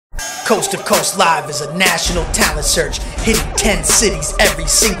Coast to Coast Live is a national talent search, hitting 10 cities every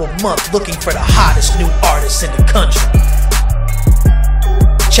single month, looking for the hottest new artists in the country.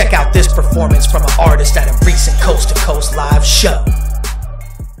 Check out this performance from an artist at a recent Coast to Coast Live show.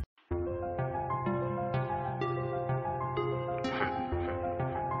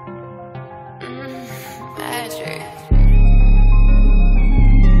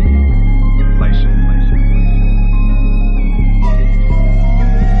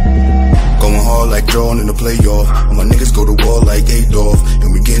 Like drawing in the playoff, and my niggas go to war like Adolf,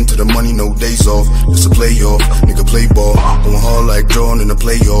 and we get into the money, no days off, just a playoff, nigga play ball. Going hard like drawing in the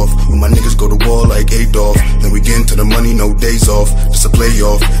playoff, when my niggas go to war like Adolf, and we get into the money, no days off, just a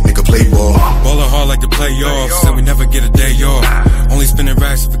playoff, nigga play ball. Ballin' hard like the playoffs, and we never get a day off. Only spinning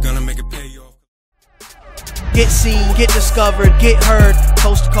racks if we're gonna make it pay off. Get seen, get discovered, get heard.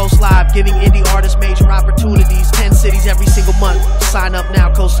 Coast to Coast Live, giving indie artists major opportunities. 10 cities every single month. Sign up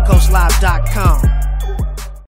now, coasttocoastlive.com.